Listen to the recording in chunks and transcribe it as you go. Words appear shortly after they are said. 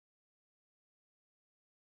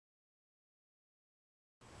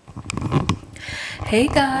Hey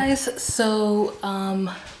guys, so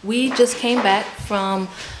we just came back from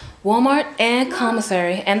Walmart and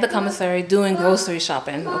the commissary doing grocery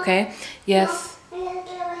shopping, okay? Yes.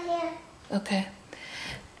 Okay.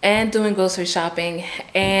 And doing grocery shopping,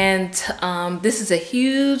 and this is a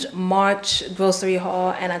huge March grocery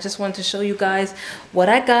haul, and I just wanted to show you guys what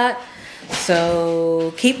I got,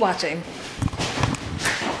 so keep watching.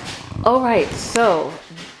 All right, so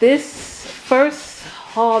this first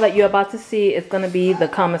haul that you're about to see is going to be the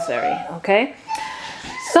commissary, okay?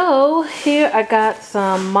 So here I got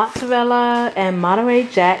some mozzarella and Monterey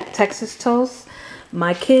Jack Texas toast.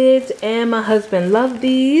 My kids and my husband love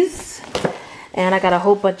these. And I got a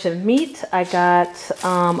whole bunch of meat. I got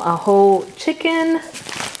a whole chicken.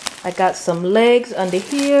 I got some legs under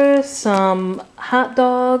here, some hot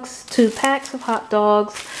dogs, 2 packs of hot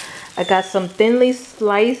dogs. I got some thinly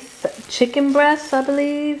sliced chicken breasts, I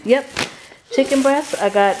believe. Yep, chicken breasts. I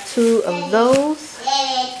got 2 of those.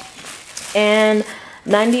 And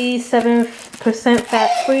 97%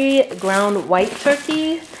 fat-free ground white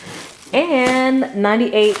turkey. And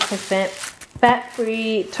 98%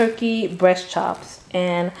 fat-free turkey breast chops.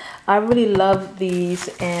 And I really love these,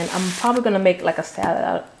 and I'm probably gonna make like a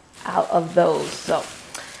salad out of those, so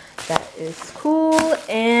that is cool.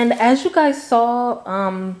 And as you guys saw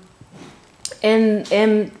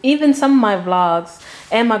and even some of my vlogs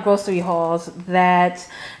and my grocery hauls, that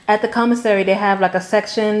at the commissary they have like a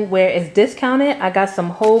section where it's discounted. I got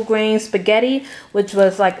some whole grain spaghetti, which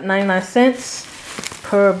was like 99 cents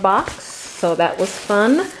per box, so that was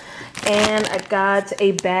fun. And I got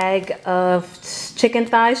a bag of chicken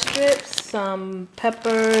thigh strips, some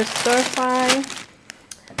pepper stir fry,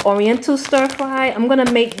 oriental stir fry. I'm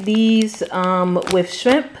gonna make these with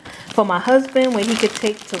shrimp for my husband when he could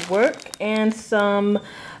take to work, and some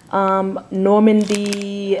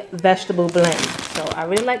Normandy vegetable blend. So I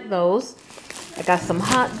really like those. I got some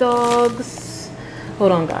hot dogs.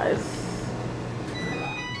 Hold on, guys.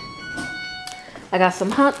 I got some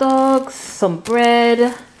hot dogs, some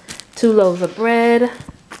bread, 2 loaves of bread,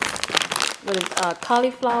 with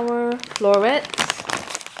cauliflower florets,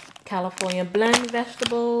 California blend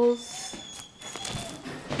vegetables,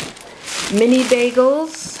 mini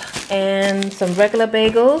bagels, and some regular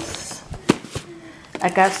bagels. I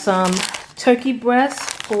got some turkey breasts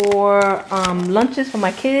for lunches for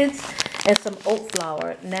my kids, and some oat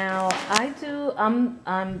flour. Now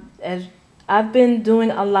I've been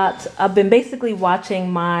doing a lot. I've been basically watching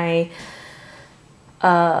my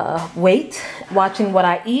weight, watching what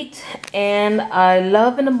I eat, and I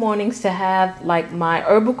love in the mornings to have like my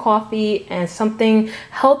herbal coffee and something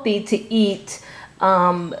healthy to eat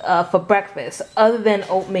for breakfast, other than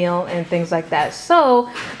oatmeal and things like that. So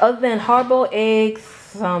other than hard-boiled eggs,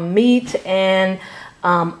 some meat, and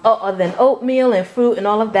other than oatmeal and fruit and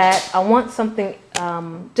all of that, I want something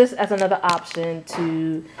just as another option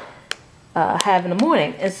to have in the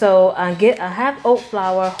morning. And so I have oat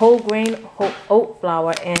flour, whole grain oat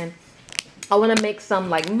flour, and I want to make some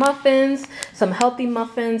like muffins, some healthy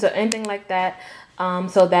muffins or anything like that,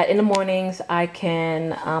 so that in the mornings I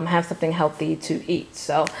can have something healthy to eat.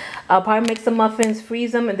 So I'll probably make some muffins,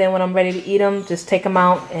 freeze them, and then when I'm ready to eat them, just take them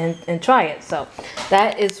out and try it. So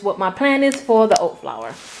that is what my plan is for the oat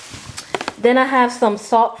flour. Then I have some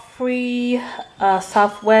salt-free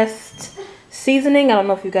Southwest seasoning. I don't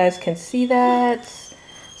know if you guys can see that.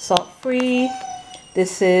 Salt-free.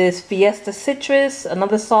 This is Fiesta Citrus,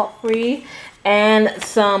 another salt-free, and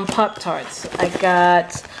some Pop-Tarts. I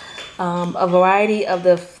got a variety of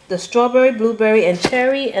the strawberry, blueberry, and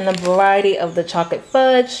cherry, and a variety of the chocolate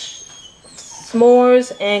fudge,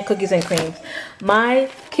 s'mores, and cookies and creams. My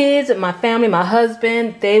kids, my family, my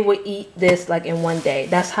husband, they would eat this like in one day.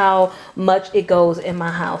 That's how much it goes in my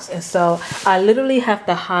house. And so I literally have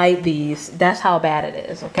to hide these. That's how bad it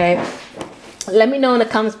is, okay? Let me know in the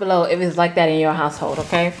comments below if it's like that in your household,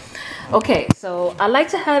 okay? Okay, so I like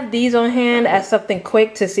to have these on hand as something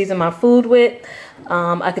quick to season my food with.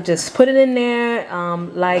 I could just put it in there,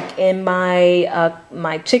 like in my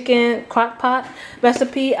my chicken crock pot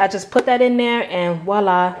recipe. I just put that in there, and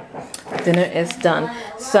voila, dinner is done.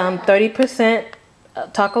 Some 30%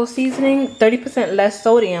 taco seasoning, 30% less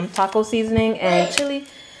sodium taco seasoning, and chili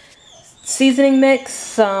seasoning mix.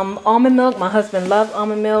 Some almond milk. My husband loves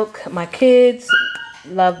almond milk. My kids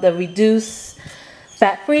love the reduced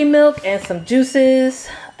fat-free milk, and some juices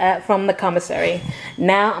from the commissary.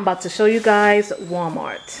 Now I'm about to show you guys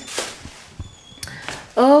Walmart.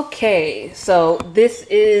 Okay, so this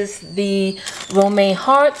is the romaine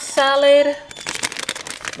heart salad.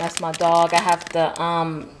 That's my dog. I have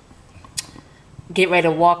the get ready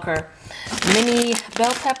to walk her. Mini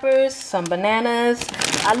bell peppers, some bananas.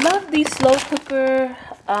 I love these slow cooker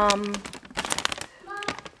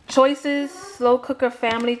choices, slow cooker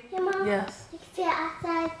family. Hey, Mom, yes. you can see it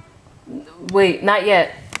outside. Wait, not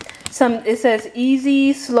yet. It says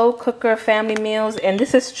easy slow cooker family meals, and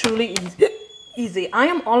this is truly easy. I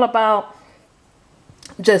am all about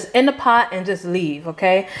just in the pot and just leave,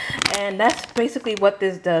 okay? And that's basically what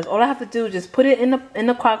this does. All I have to do is just put it in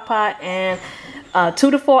the crock pot, and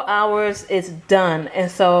 2 to 4 hours is done. And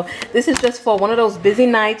so this is just for one of those busy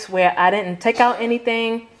nights where I didn't take out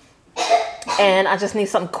anything and I just need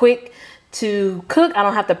something quick to cook. I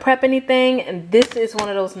don't have to prep anything, and this is one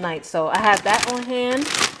of those nights. So I have that on hand.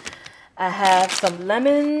 I have some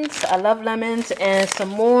lemons. I love lemons, and some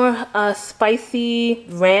more spicy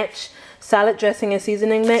ranch salad dressing and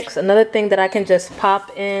seasoning mix. Another thing that I can just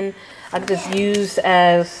pop in, I can just use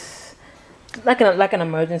as like an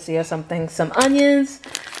emergency or something. Some onions,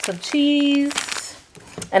 some cheese,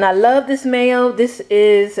 and I love this mayo. This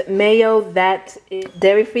is mayo that is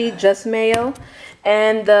dairy-free, just mayo,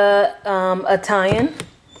 and the Italian.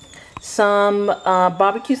 Some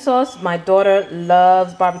barbecue sauce. My daughter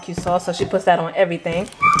loves barbecue sauce, so she puts that on everything.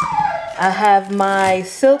 I have my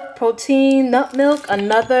Silk Protein Nut Milk,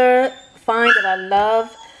 another find that I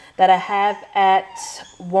love that I have at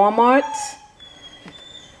Walmart.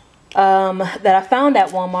 That I found at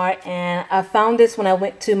Walmart, and I found this when I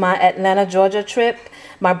went to my Atlanta, Georgia trip.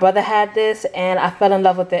 My brother had this, and I fell in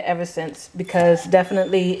love with it ever since, because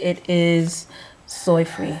definitely it is soy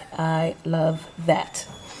free. I love that.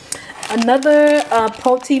 Another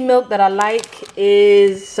protein milk that I like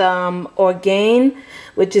is Orgain,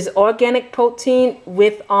 which is organic protein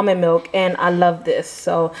with almond milk, and I love this.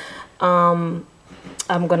 So I'm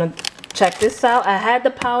gonna check this out. I had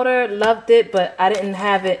the powder, loved it, but I didn't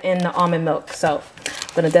have it in the almond milk, so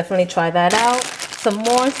I'm gonna definitely try that out. Some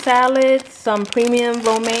more salads, some premium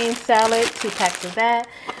romaine salad, 2 packs of that.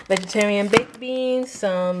 Vegetarian baked beans,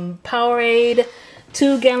 some Powerade,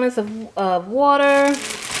 2 gallons of water.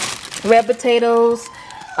 Red potatoes,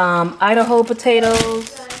 Idaho potatoes,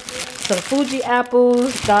 some Fuji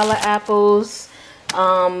apples, Gala apples.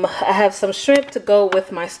 I have some shrimp to go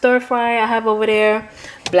with my stir fry I have over there.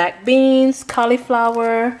 Black beans,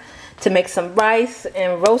 cauliflower to make some rice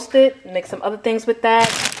and roast it. Make some other things with that.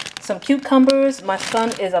 Some cucumbers. My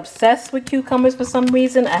son is obsessed with cucumbers for some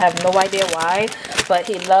reason. I have no idea why, but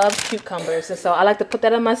he loves cucumbers. And so I like to put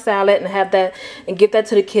that in my salad and have that and give that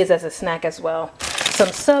to the kids as a snack as well.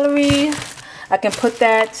 Some celery. I can put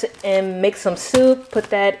that and make some soup, put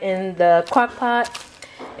that in the crock pot,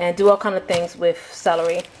 and do all kind of things with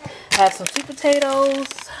celery. I have some sweet potatoes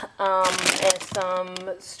and some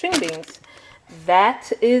string beans.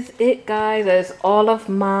 That is it, guys. That is all of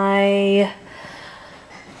my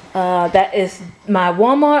that is my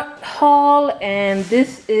Walmart haul, and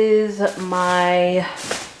this is my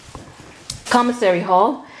Commissary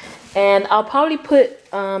haul. And I'll probably put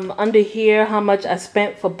under here how much I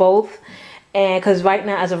spent for both, and because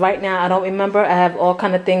as of right now I don't remember. I have all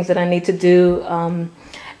kind of things that I need to do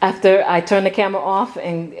after I turn the camera off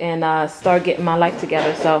and start getting my life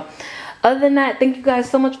together. So other than that, thank you guys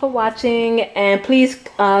so much for watching, and please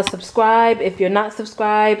subscribe if you're not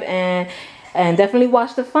subscribed, and definitely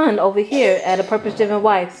watch the fun over here at A Purpose Driven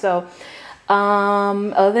Wife. So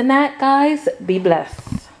other than that, guys, be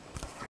blessed.